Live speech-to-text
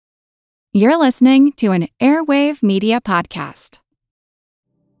You're listening to an Airwave Media Podcast.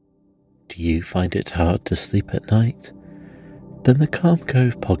 Do you find it hard to sleep at night? Then the Calm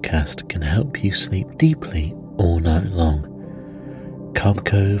Cove podcast can help you sleep deeply all night long. Calm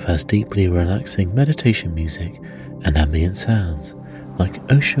Cove has deeply relaxing meditation music and ambient sounds like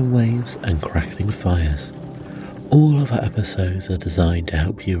ocean waves and crackling fires. All of our episodes are designed to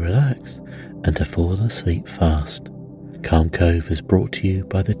help you relax and to fall asleep fast. Calm Cove is brought to you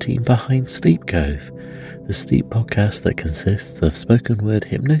by the team behind Sleep Cove, the sleep podcast that consists of spoken word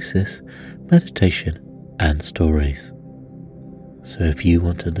hypnosis, meditation, and stories. So if you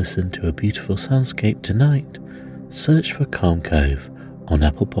want to listen to a beautiful soundscape tonight, search for Calm Cove on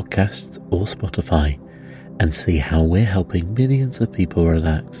Apple Podcasts or Spotify and see how we're helping millions of people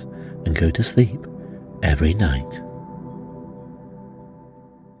relax and go to sleep every night.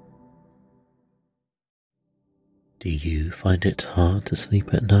 Do you find it hard to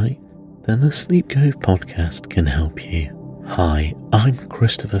sleep at night? Then the Sleep Cove podcast can help you. Hi, I'm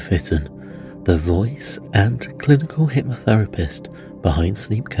Christopher Fitton, the voice and clinical hypnotherapist behind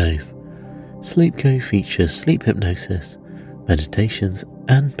Sleep Cove. Sleep Cove features sleep hypnosis, meditations,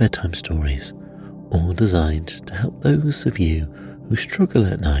 and bedtime stories, all designed to help those of you who struggle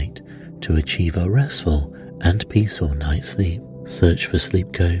at night to achieve a restful and peaceful night's sleep. Search for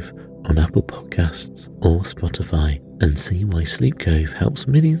Sleep Cove on Apple Podcasts or Spotify and see why Sleep Cove helps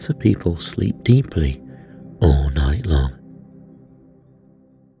millions of people sleep deeply all night long.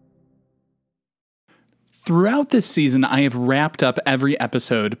 Throughout this season, I have wrapped up every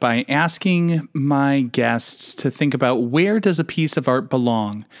episode by asking my guests to think about where does a piece of art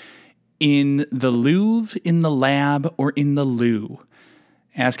belong? In the Louvre, in the lab, or in the loo?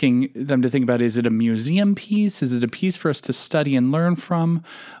 Asking them to think about, is it a museum piece? Is it a piece for us to study and learn from?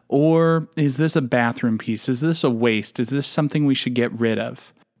 Or is this a bathroom piece? Is this a waste? Is this something we should get rid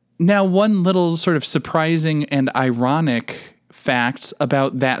of? Now, one little sort of surprising and ironic fact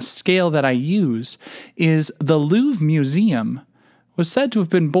about that scale that I use is the Louvre Museum was said to have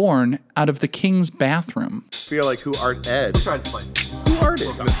been born out of the king's bathroom. I feel like Who Art Ed? We'll try to splice it. Who Art Ed?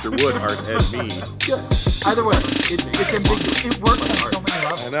 Mr. Wood Art Ed me. Good. Either way, it's ambiguous. It works on so many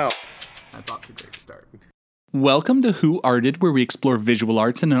levels. I know. That's off to a great start. Welcome to Who Arted, where we explore visual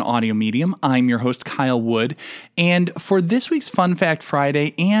arts in an audio medium. I'm your host, Kyle Wood, and for this week's Fun Fact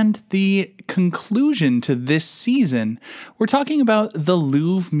Friday and the conclusion to this season, we're talking about the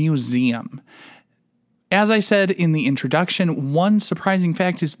Louvre Museum. As I said in the introduction, one surprising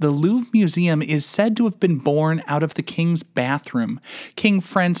fact is the Louvre Museum is said to have been born out of the king's bathroom. King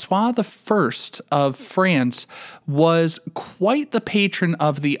Francois I of France was quite the patron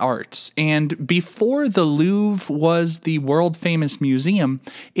of the arts, and before the Louvre was the world-famous museum,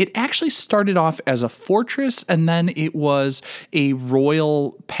 it actually started off as a fortress, and then it was a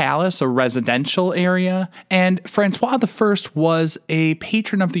royal palace, a residential area, and Francois I was a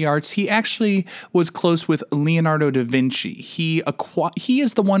patron of the arts. He actually was close with Leonardo da Vinci. He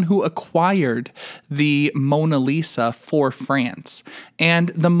is the one who acquired the Mona Lisa for France. And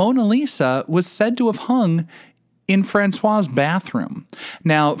the Mona Lisa was said to have hung in Francois's bathroom.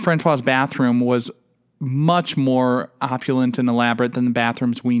 Now, Francois's bathroom was much more opulent and elaborate than the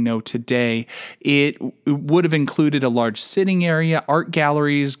bathrooms we know today. It would have included a large sitting area, art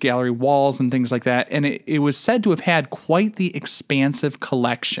galleries, gallery walls, and things like that. And it was said to have had quite the expansive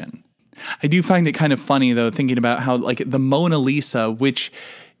collection. I do find it kind of funny, though, thinking about how, like, the Mona Lisa, which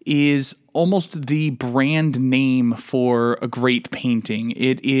is almost the brand name for a great painting.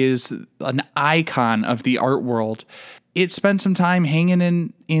 It is an icon of the art world. It spent some time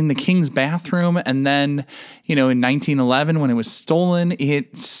hanging in the king's bathroom, and then, in 1911, when it was stolen,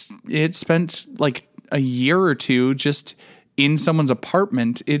 it spent like a year or two just in someone's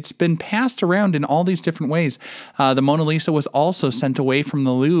apartment. It's been passed around in all these different ways. The Mona Lisa was also sent away from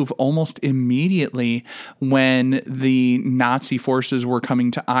the Louvre almost immediately when the Nazi forces were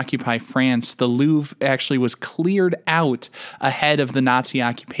coming to occupy France. The Louvre actually was cleared out ahead of the Nazi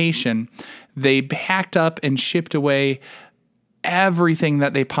occupation. They packed up and shipped away everything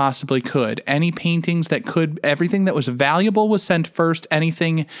that they possibly could. Any paintings everything that was valuable was sent first.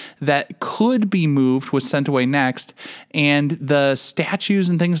 Anything that could be moved was sent away next. And the statues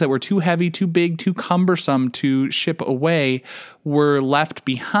and things that were too heavy, too big, too cumbersome to ship away were left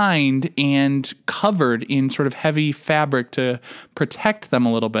behind and covered in sort of heavy fabric to protect them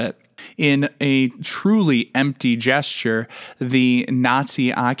a little bit. In a truly empty gesture, the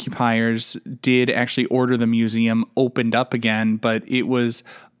Nazi occupiers did actually order the museum opened up again, but it was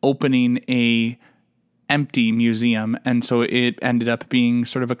opening a empty museum, and so it ended up being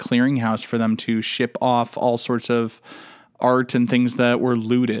sort of a clearinghouse for them to ship off all sorts of art and things that were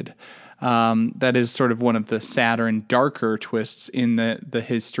looted. That is sort of one of the sadder and darker twists in the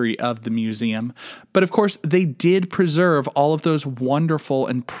history of the museum. But of course, they did preserve all of those wonderful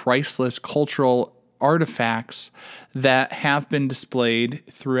and priceless cultural artifacts that have been displayed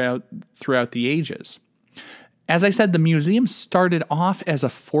throughout the ages. As I said, the museum started off as a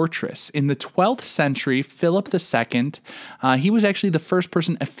fortress. In the 12th century, Philip II, he was actually the first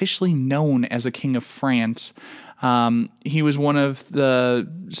person officially known as a king of France. He was one of the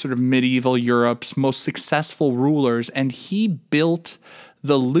sort of medieval Europe's most successful rulers, and he built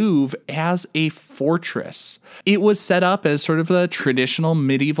the Louvre as a fortress. It was set up as sort of a traditional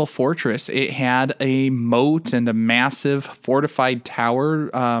medieval fortress. It had a moat and a massive fortified tower,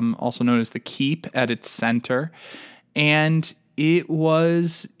 also known as the Keep, at its center. And it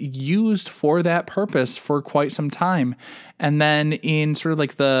was used for that purpose for quite some time. And then in sort of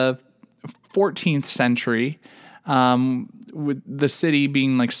like the 14th century, with the city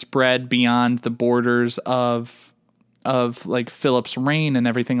being like spread beyond the borders of like Philip's reign and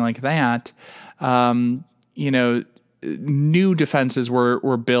everything like that, new defenses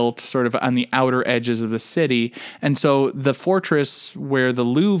were built sort of on the outer edges of the city. And so the fortress where the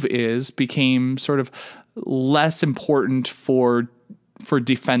Louvre is became sort of less important for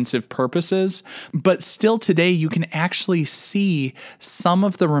defensive purposes. But still today, you can actually see some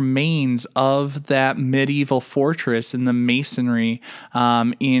of the remains of that medieval fortress in the masonry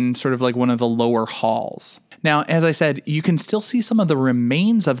in sort of like one of the lower halls. Now, as I said, you can still see some of the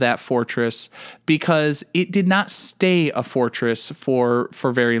remains of that fortress because it did not stay a fortress for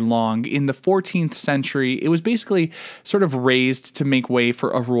very long. In the 14th century, it was basically sort of razed to make way for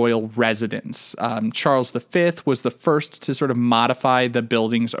a royal residence. Charles V was the first to sort of modify the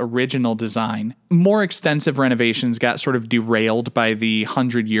building's original design. More extensive renovations got sort of derailed by the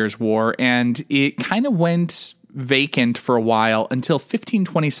 100 Years' War, and it kind of went vacant for a while until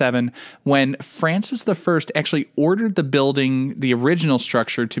 1527, when Francis I actually ordered the building, the original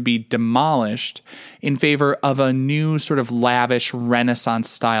structure, to be demolished in favor of a new sort of lavish Renaissance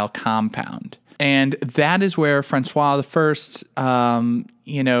style compound. And that is where Francois I,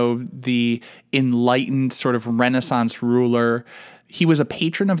 the enlightened sort of Renaissance ruler, he was a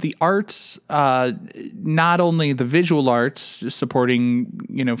patron of the arts, not only the visual arts,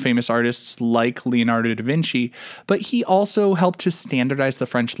 supporting, famous artists like Leonardo da Vinci, but he also helped to standardize the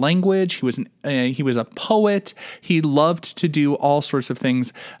French language. He was a poet. He loved to do all sorts of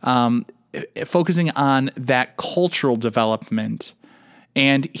things, focusing on that cultural development.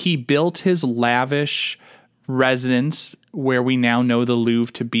 And he built his lavish residence where we now know the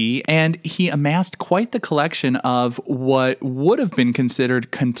Louvre to be, and he amassed quite the collection of what would have been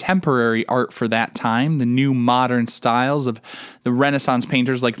considered contemporary art for that time, the new modern styles of the Renaissance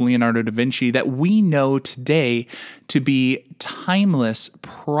painters like Leonardo da Vinci that we know today to be timeless,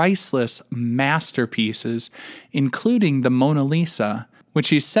 priceless masterpieces, including the Mona Lisa, which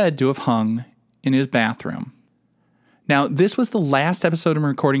he's said to have hung in his bathroom. Now, this was the last episode I'm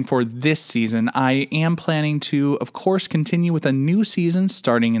recording for this season. I am planning to, of course, continue with a new season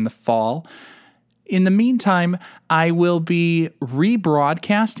starting in the fall. In the meantime, I will be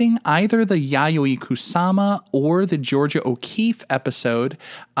rebroadcasting either the Yayoi Kusama or the Georgia O'Keeffe episode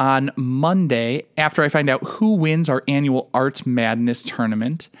on Monday after I find out who wins our annual Arts Madness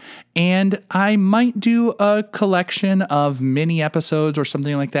tournament. And I might do a collection of mini episodes or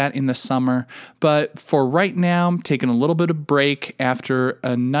something like that in the summer. But for right now, I'm taking a little bit of break after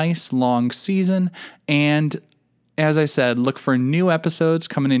a nice long season. And as I said, look for new episodes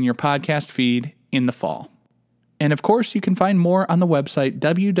coming in your podcast feed in the fall. And of course, you can find more on the website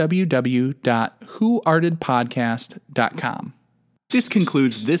www.whoartedpodcast.com. This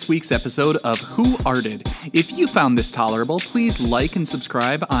concludes this week's episode of Who Arted. If you found this tolerable, please like and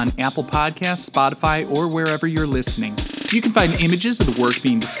subscribe on Apple Podcasts, Spotify, or wherever you're listening. You can find images of the work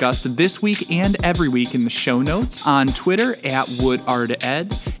being discussed this week and every week in the show notes, on Twitter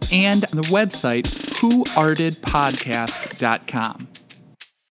 @WoodArtEd, and the website whoartedpodcast.com.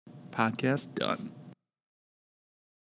 Podcast done.